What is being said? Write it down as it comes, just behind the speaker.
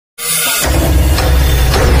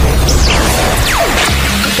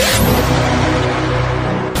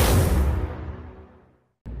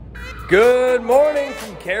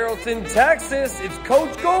Carrollton, Texas. It's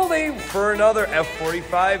Coach Goldie for another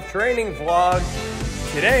F45 training vlog.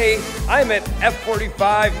 Today, I'm at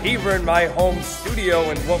F45 here in my home studio,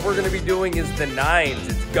 and what we're gonna be doing is the nines.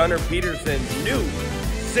 It's Gunnar Peterson's new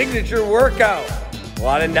signature workout. A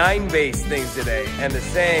lot of nine-based things today, and the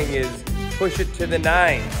saying is, push it to the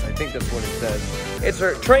nines. I think that's what it says.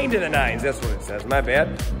 It's train to the nines, that's what it says, my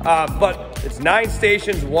bad. But it's 9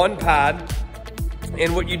 stations, 1 pod.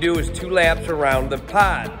 And what you do is 2 laps around the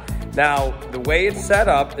pod. Now, the way it's set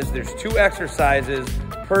up is there's 2 exercises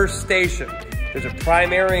per station. There's a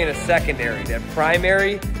primary and a secondary. That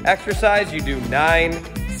primary exercise you do 9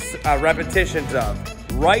 repetitions of.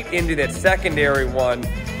 Right into that secondary one,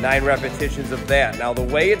 9 repetitions of that. Now, the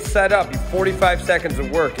way it's set up, you have 45 seconds of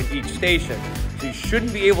work in each station. So you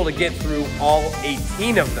shouldn't be able to get through all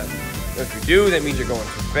 18 of them. If you do, that means you're going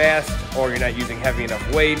too fast or you're not using heavy enough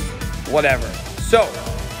weights, whatever. So,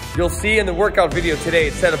 you'll see in the workout video today,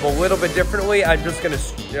 it's set up a little bit differently. I'm just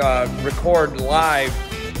gonna record live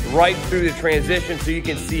right through the transition so you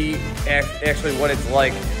can see actually what it's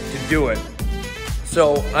like to do it.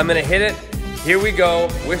 So, I'm gonna hit it. Here we go.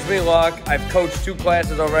 Wish me luck. I've coached 2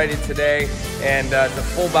 classes already today, and it's a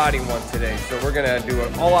full body one today. So we're gonna do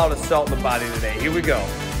an all-out assault in the body today. Here we go.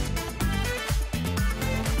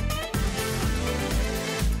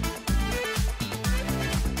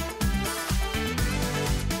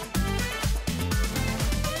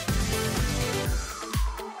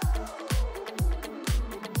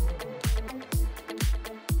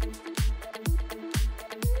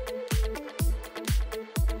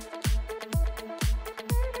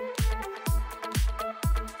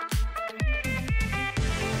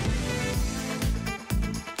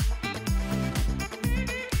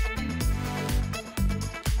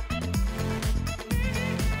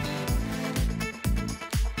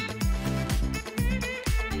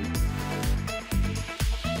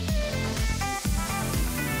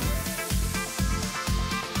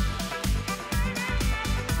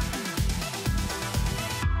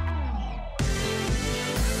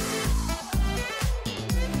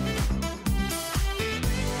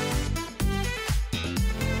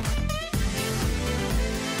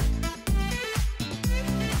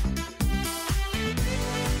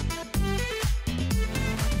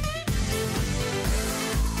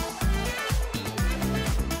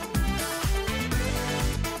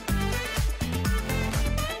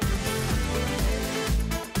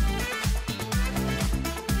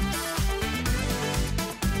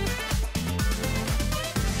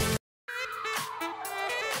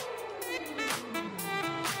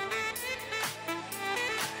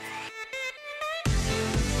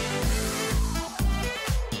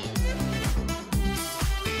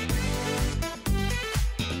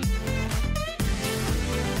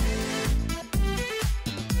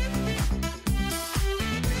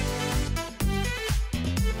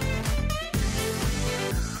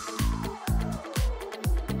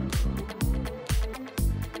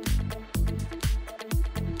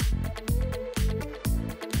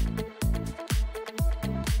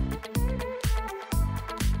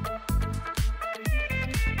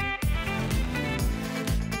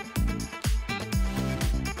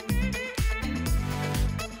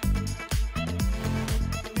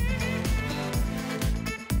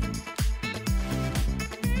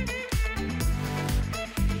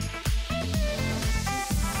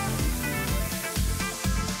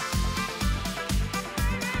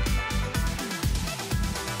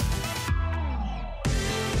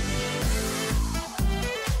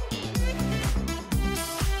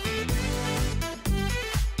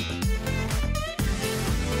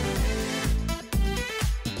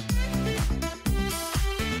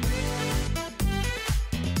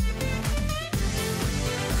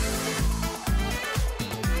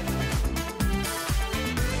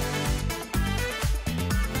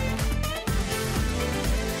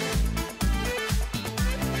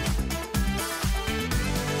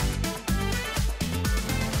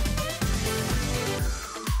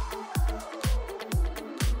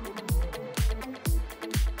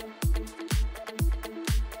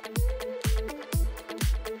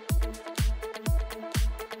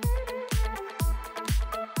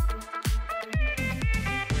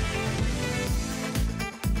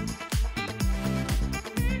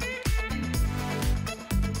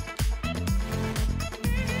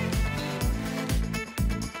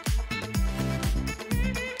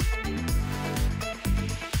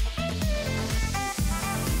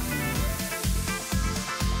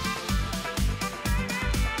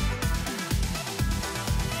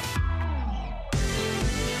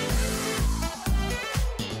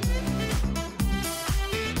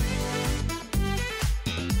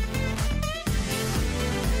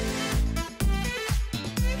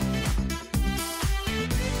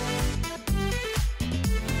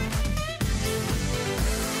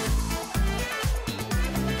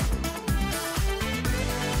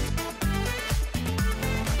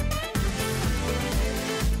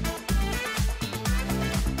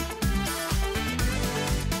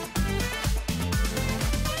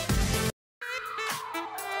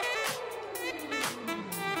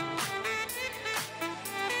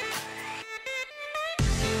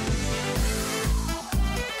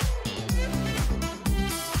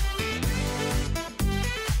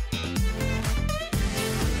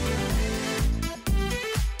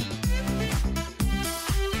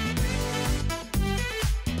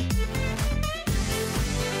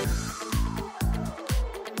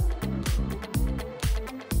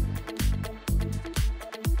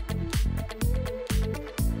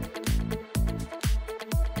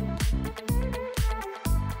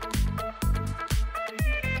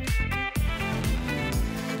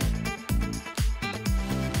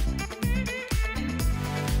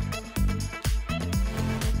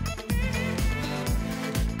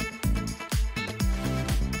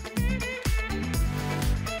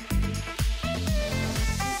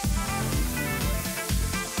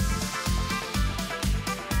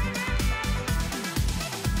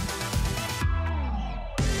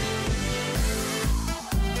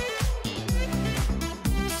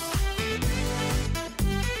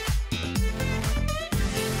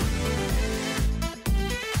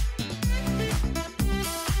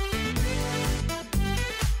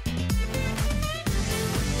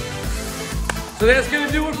 So that's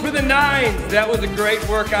gonna do it for the nines. That was a great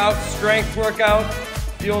workout, strength workout.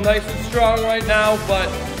 Feel nice and strong right now, but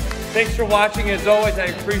thanks for watching. As always, I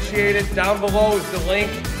appreciate it. Down below is the link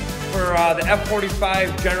for the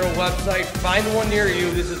F45 general website. Find one near you.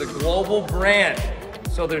 This is a global brand.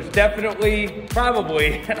 So there's definitely,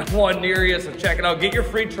 probably one near you, so check it out. Get your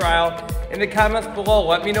free trial in the comments below.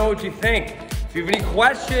 Let me know what you think. If you have any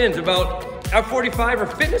questions about F45 or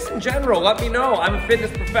fitness in general, let me know. I'm a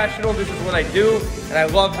fitness professional. This is what I do, and I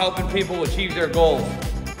love helping people achieve their goals.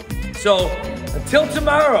 So until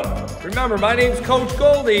tomorrow, remember, my name's Coach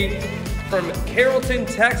Goldie from Carrollton,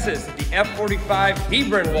 Texas, the F45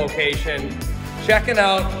 Hebron location. Checking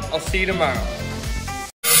out. I'll see you tomorrow.